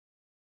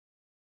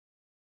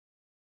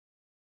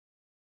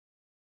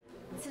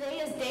Today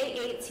is day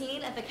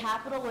 18 at the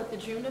Capitol with the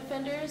Dream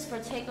Defenders for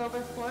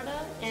Takeover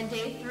Florida and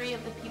day 3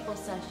 of the People's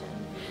Session.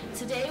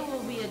 Today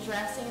we'll be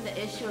addressing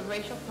the issue of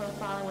racial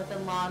profiling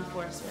within law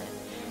enforcement.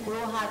 We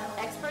will have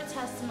expert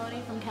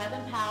testimony from Kevin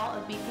Powell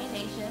of BK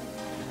Nation,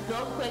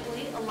 Bill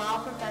Quigley, a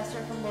law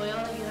professor from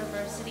Loyola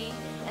University,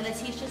 and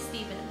Atisha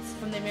Stevens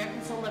from the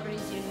American Civil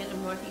Liberties Union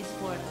of Northeast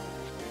Florida.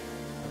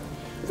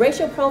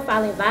 Racial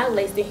profiling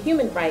violates the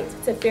human right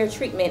to fair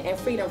treatment and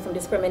freedom from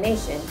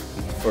discrimination.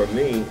 For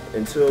me,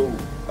 until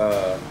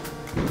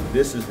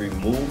this is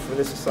removed from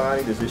the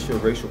society, this issue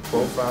of racial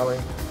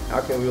profiling, how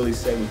can we really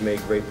say we've made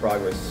great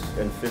progress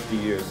in 50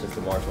 years since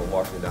the March on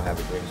Washington I Have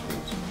a Dream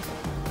speech?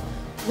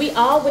 We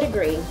all would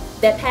agree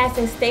that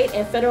passing state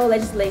and federal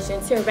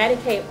legislation to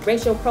eradicate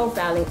racial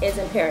profiling is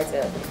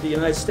imperative. The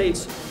United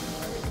States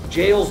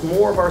jails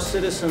more of our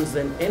citizens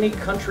than any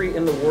country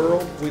in the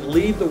world. We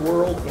leave the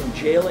world in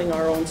jailing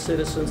our own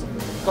citizens.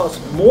 It costs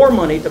more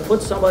money to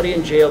put somebody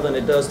in jail than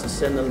it does to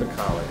send them to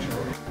college.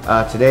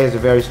 Today is a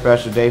very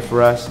special day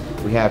for us.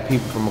 We have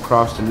people from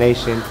across the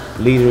nation,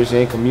 leaders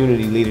and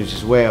community leaders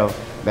as well,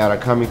 that are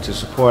coming to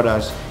support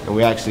us, and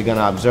we're actually going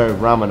to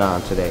observe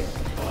Ramadan today.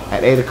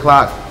 At 8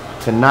 o'clock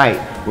tonight,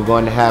 we're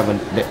going to have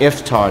the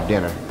iftar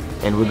dinner,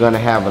 and we're going to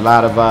have a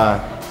lot of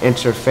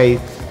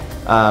interfaith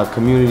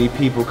community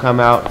people come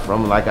out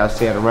from, like I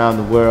said, around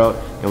the world,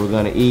 and we're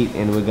going to eat,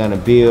 and we're going to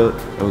build,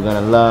 and we're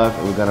going to love,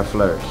 and we're going to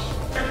flourish.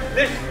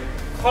 This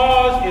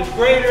cause is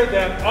greater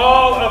than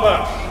all of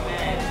us.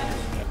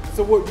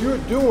 So what you're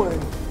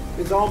doing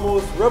is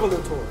almost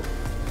revelatory.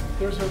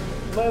 There's a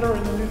letter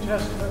in the New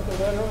Testament, the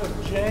letter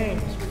of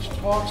James, which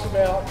talks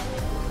about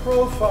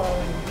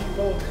profiling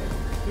people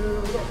who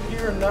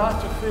appear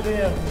not to fit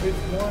in with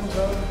one's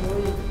own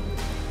group.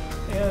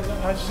 And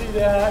I see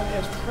that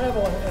as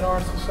prevalent in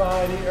our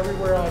society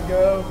everywhere I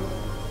go.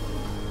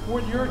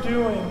 What you're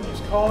doing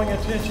is calling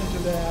attention to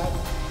that.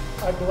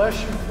 I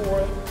bless you for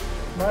it.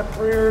 My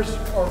prayers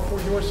are for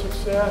your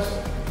success.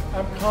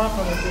 I'm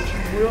confident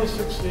that you will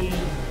succeed.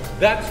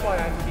 That's why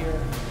I'm here,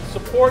 to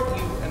support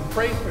you and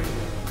pray for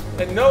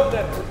you. And know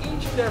that for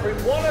each and every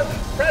one of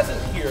you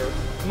present here,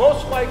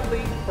 most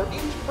likely for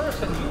each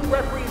person, you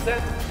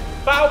represent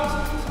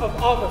thousands of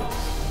others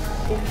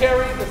who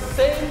carry the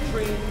same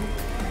dream,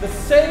 the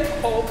same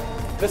hope,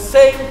 the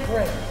same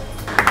prayer.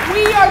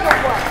 We are the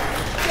ones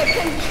that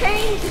can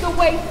change the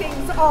way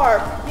things are.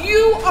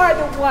 You are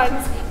the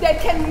ones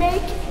that can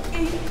make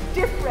a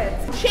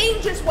difference.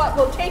 Change is what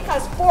will take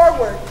us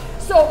forward.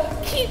 So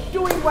keep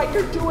doing what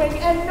you're doing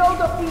and know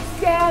that we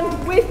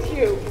stand with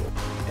you.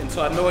 And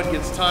so I know it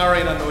gets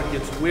tiring, I know it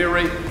gets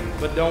weary,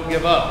 but don't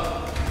give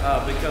up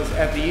because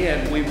at the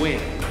end we win.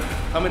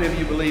 How many of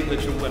you believe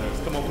that you're winners?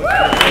 Come on, put your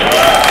law.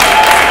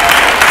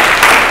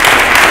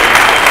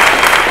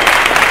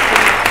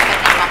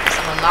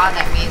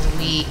 That means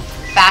we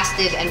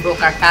fasted and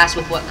broke our fast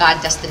with what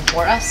God destined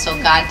for us. So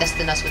God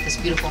destined us with this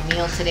beautiful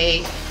meal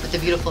today, with the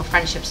beautiful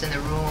friendships in the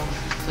room,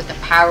 with the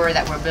power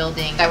that we're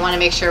building. I want to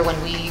make sure when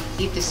we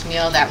eat this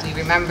meal that we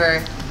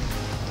remember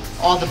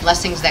all the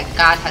blessings that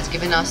God has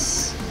given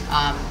us,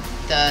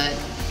 the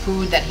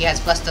food that He has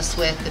blessed us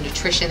with, the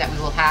nutrition that we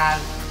will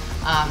have,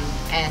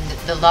 and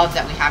the love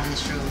that we have in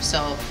this room.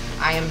 So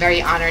I am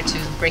very honored to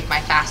break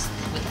my fast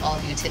with all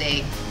of you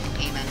today.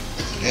 Amen.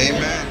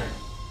 Amen.